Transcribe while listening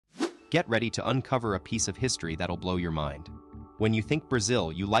Get ready to uncover a piece of history that'll blow your mind. When you think Brazil,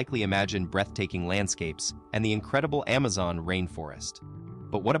 you likely imagine breathtaking landscapes and the incredible Amazon rainforest.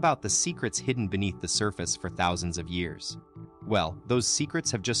 But what about the secrets hidden beneath the surface for thousands of years? Well, those secrets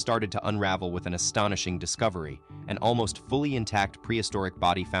have just started to unravel with an astonishing discovery. An almost fully intact prehistoric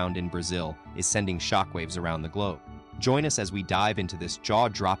body found in Brazil is sending shockwaves around the globe. Join us as we dive into this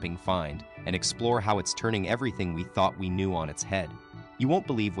jaw-dropping find and explore how it's turning everything we thought we knew on its head. You won't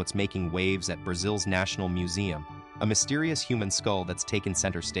believe what's making waves at Brazil's National Museum, a mysterious human skull that's taken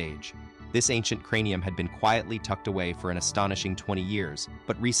center stage. This ancient cranium had been quietly tucked away for an astonishing 20 years,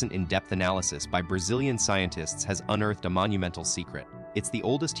 but recent in-depth analysis by Brazilian scientists has unearthed a monumental secret. It's the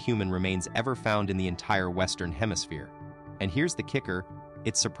oldest human remains ever found in the entire Western Hemisphere. And here's the kicker: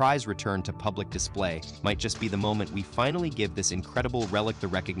 its surprise return to public display might just be the moment we finally give this incredible relic the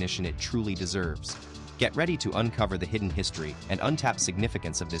recognition it truly deserves. Get ready to uncover the hidden history and untapped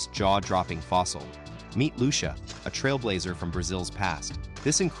significance of this jaw-dropping fossil. Meet Lucia, a trailblazer from Brazil's past.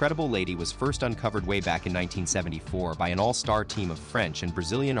 This incredible lady was first uncovered way back in 1974 by an all-star team of French and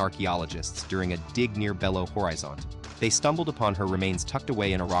Brazilian archaeologists during a dig near Belo Horizonte. They stumbled upon her remains tucked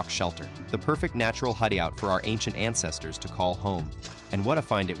away in a rock shelter, the perfect natural hideout for our ancient ancestors to call home. And what a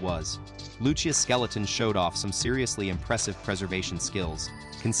find it was. Lucia's skeleton showed off some seriously impressive preservation skills,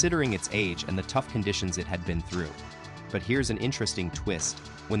 considering its age and the tough conditions it had been through. But here's an interesting twist.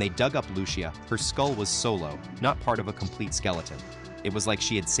 When they dug up Lucia, her skull was solo, not part of a complete skeleton. It was like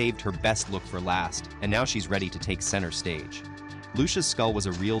she had saved her best look for last, and now she's ready to take center stage. Lucia's skull was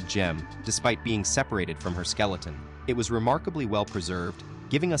a real gem, despite being separated from her skeleton. It was remarkably well preserved,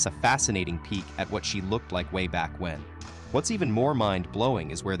 giving us a fascinating peek at what she looked like way back when. What's even more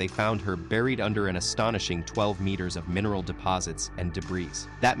mind-blowing is where they found her buried under an astonishing 12 meters of mineral deposits and debris.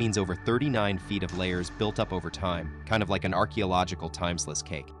 That means over 39 feet of layers built up over time, kind of like an archaeological timeless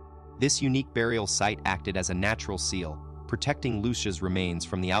cake. This unique burial site acted as a natural seal, protecting Lucia's remains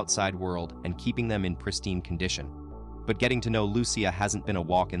from the outside world and keeping them in pristine condition. But getting to know Lucia hasn't been a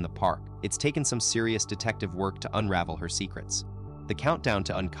walk in the park. It's taken some serious detective work to unravel her secrets. The countdown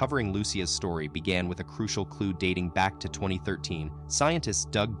to uncovering Lucia's story began with a crucial clue dating back to 2013. Scientists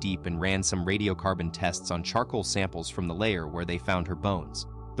dug deep and ran some radiocarbon tests on charcoal samples from the layer where they found her bones.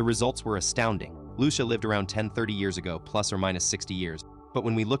 The results were astounding. Lucia lived around 10-30 years ago, plus or minus 60 years. But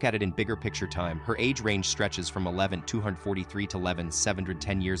when we look at it in bigger picture time, her age range stretches from 11,243 to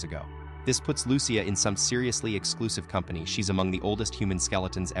 11,710 years ago. This puts Lucia in some seriously exclusive company. She's among the oldest human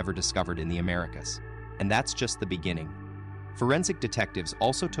skeletons ever discovered in the Americas. And that's just the beginning. Forensic detectives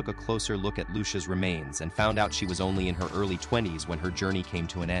also took a closer look at Lucia's remains and found out she was only in her early 20s when her journey came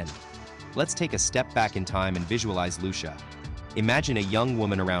to an end. Let's take a step back in time and visualize Lucia. Imagine a young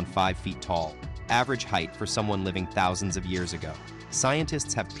woman around 5 feet tall, average height for someone living thousands of years ago.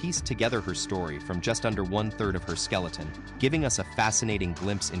 Scientists have pieced together her story from just under 1/3 of her skeleton, giving us a fascinating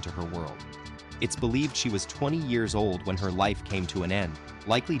glimpse into her world. It's believed she was 20 years old when her life came to an end,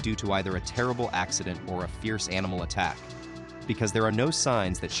 likely due to either a terrible accident or a fierce animal attack, because there are no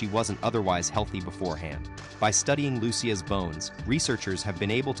signs that she wasn't otherwise healthy beforehand. By studying Lucia's bones, researchers have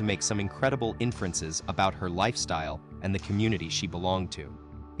been able to make some incredible inferences about her lifestyle and the community she belonged to.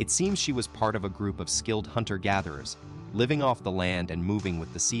 It seems she was part of a group of skilled hunter-gatherers, living off the land and moving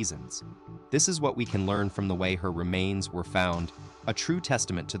with the seasons. This is what we can learn from the way her remains were found, a true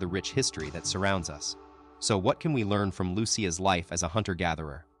testament to the rich history that surrounds us. So what can we learn from Lucia's life as a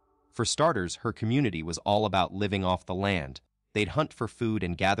hunter-gatherer? For starters, her community was all about living off the land. They'd hunt for food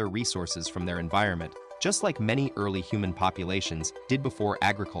and gather resources from their environment, just like many early human populations did before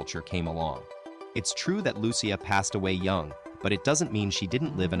agriculture came along. It's true that Lucia passed away young, but it doesn't mean she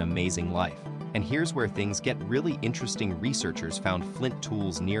didn't live an amazing life. And here's where things get really interesting. Researchers found flint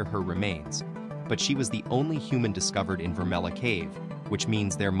tools near her remains, but she was the only human discovered in Vermella Cave, which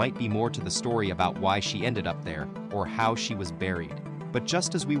means there might be more to the story about why she ended up there or how she was buried. But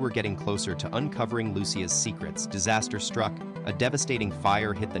just as we were getting closer to uncovering Lucia's secrets, disaster struck. A devastating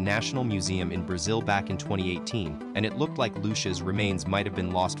fire hit the National Museum in Brazil back in 2018, and it looked like Lucia's remains might have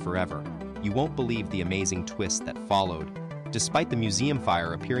been lost forever. You won't believe the amazing twist that followed. Despite the museum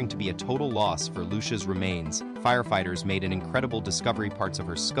fire appearing to be a total loss for Lucia's remains, firefighters made an incredible discovery. Parts of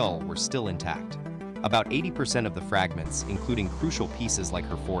her skull were still intact. About 80% of the fragments, including crucial pieces like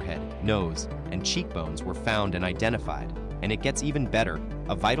her forehead, nose, and cheekbones, were found and identified. And it gets even better,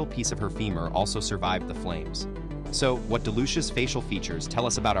 a vital piece of her femur also survived the flames. So, what do Lucia's facial features tell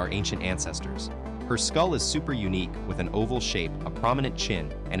us about our ancient ancestors? Her skull is super unique, with an oval shape, a prominent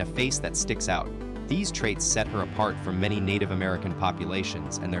chin, and a face that sticks out. These traits set her apart from many Native American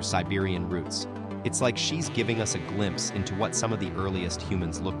populations and their Siberian roots. It's like she's giving us a glimpse into what some of the earliest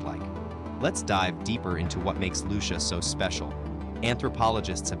humans looked like. Let's dive deeper into what makes Lucia so special.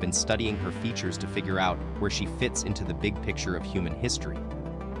 Anthropologists have been studying her features to figure out where she fits into the big picture of human history.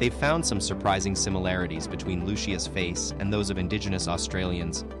 They've found some surprising similarities between Lucia's face and those of indigenous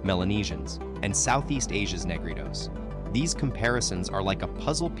Australians, Melanesians, and Southeast Asia's Negritos. These comparisons are like a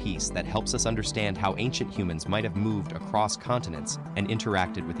puzzle piece that helps us understand how ancient humans might have moved across continents and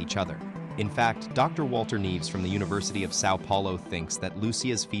interacted with each other. In fact, Dr. Walter Neves from the University of Sao Paulo thinks that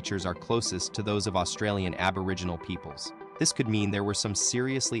Lucia's features are closest to those of Australian Aboriginal peoples. This could mean there were some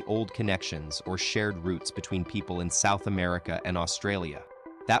seriously old connections or shared roots between people in South America and Australia.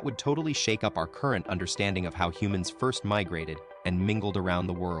 That would totally shake up our current understanding of how humans first migrated and mingled around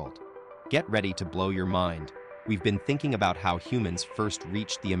the world. Get ready to blow your mind. We've been thinking about how humans first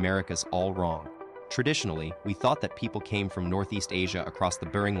reached the Americas all wrong. Traditionally, we thought that people came from Northeast Asia across the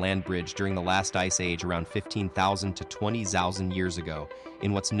Bering Land Bridge during the last ice age around 15,000 to 20,000 years ago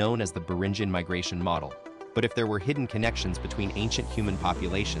in what's known as the Beringian migration model. But if there were hidden connections between ancient human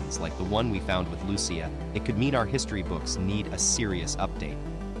populations like the one we found with Lucia, it could mean our history books need a serious update.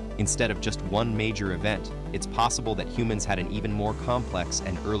 Instead of just one major event, it's possible that humans had an even more complex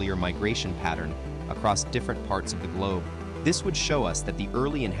and earlier migration pattern across different parts of the globe. This would show us that the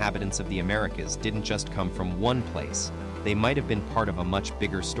early inhabitants of the Americas didn't just come from one place. They might have been part of a much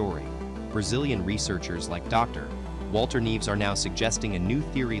bigger story. Brazilian researchers like Dr. Walter Neves are now suggesting a new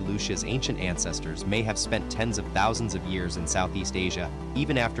theory: Lucia's ancient ancestors may have spent tens of thousands of years in Southeast Asia,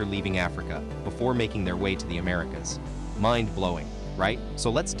 even after leaving Africa, before making their way to the Americas. Mind-blowing, right? So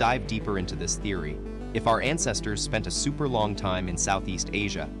let's dive deeper into this theory. If our ancestors spent a super long time in Southeast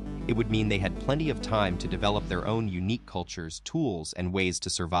Asia, it would mean they had plenty of time to develop their own unique cultures, tools, and ways to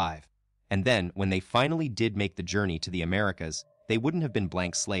survive. And then, when they finally did make the journey to the Americas, they wouldn't have been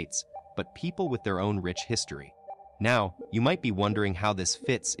blank slates, but people with their own rich history. Now, you might be wondering how this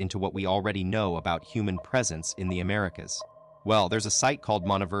fits into what we already know about human presence in the Americas. Well, there's a site called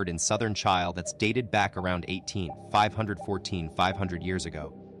Moniverde in southern Chile that's dated back around 500 years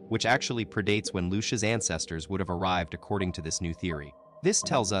ago, which actually predates when Lucia's ancestors would have arrived according to this new theory. This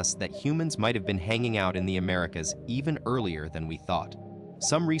tells us that humans might have been hanging out in the Americas even earlier than we thought.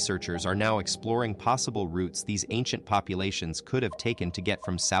 Some researchers are now exploring possible routes these ancient populations could have taken to get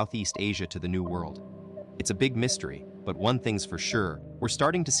from Southeast Asia to the New World. It's a big mystery, but one thing's for sure, we're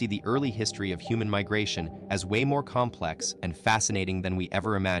starting to see the early history of human migration as way more complex and fascinating than we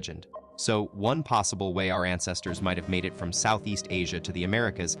ever imagined. So, one possible way our ancestors might have made it from Southeast Asia to the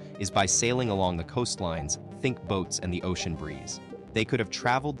Americas is by sailing along the coastlines, think boats and the ocean breeze. They could have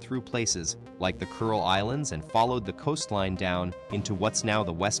traveled through places like the Kuril Islands and followed the coastline down into what's now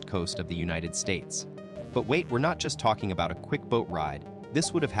the west coast of the United States. But wait, we're not just talking about a quick boat ride.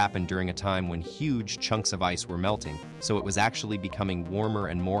 This would have happened during a time when huge chunks of ice were melting, so it was actually becoming warmer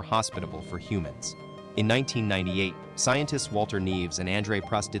and more hospitable for humans. In 1998, scientists Walter Neves and André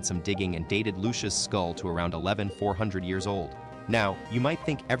Proust did some digging and dated Lucia's skull to around 11,400 years old. Now, you might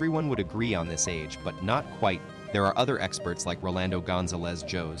think everyone would agree on this age, but not quite. There are other experts like Rolando Gonzalez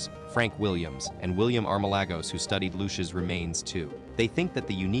Jose, Frank Williams, and William Armalagos who studied Lucia's remains too. They think that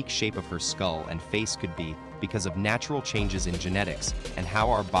the unique shape of her skull and face could be because of natural changes in genetics and how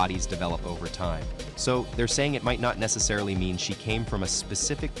our bodies develop over time. So they're saying it might not necessarily mean she came from a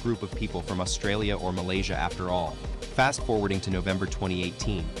specific group of people from Australia or Malaysia after all. Fast forwarding to November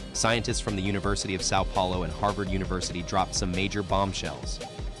 2018, scientists from the University of Sao Paulo and Harvard University dropped some major bombshells.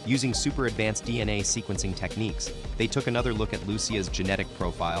 Using super advanced DNA sequencing techniques, they took another look at Lucia's genetic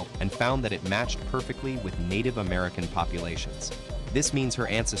profile and found that it matched perfectly with Native American populations. This means her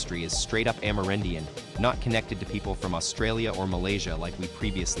ancestry is straight up Amerindian, not connected to people from Australia or Malaysia like we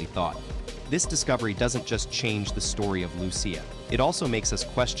previously thought. This discovery doesn't just change the story of Lucia, it also makes us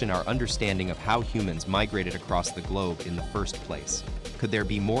question our understanding of how humans migrated across the globe in the first place. Could there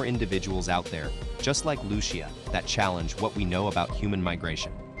be more individuals out there, just like Lucia, that challenge what we know about human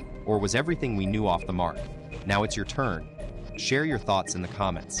migration? Or was everything we knew off the mark? Now it's your turn. Share your thoughts in the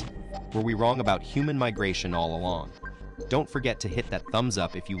comments. Were we wrong about human migration all along? Don't forget to hit that thumbs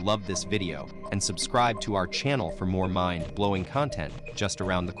up if you loved this video, and subscribe to our channel for more mind-blowing content just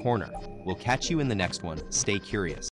around the corner. We'll catch you in the next one. Stay curious.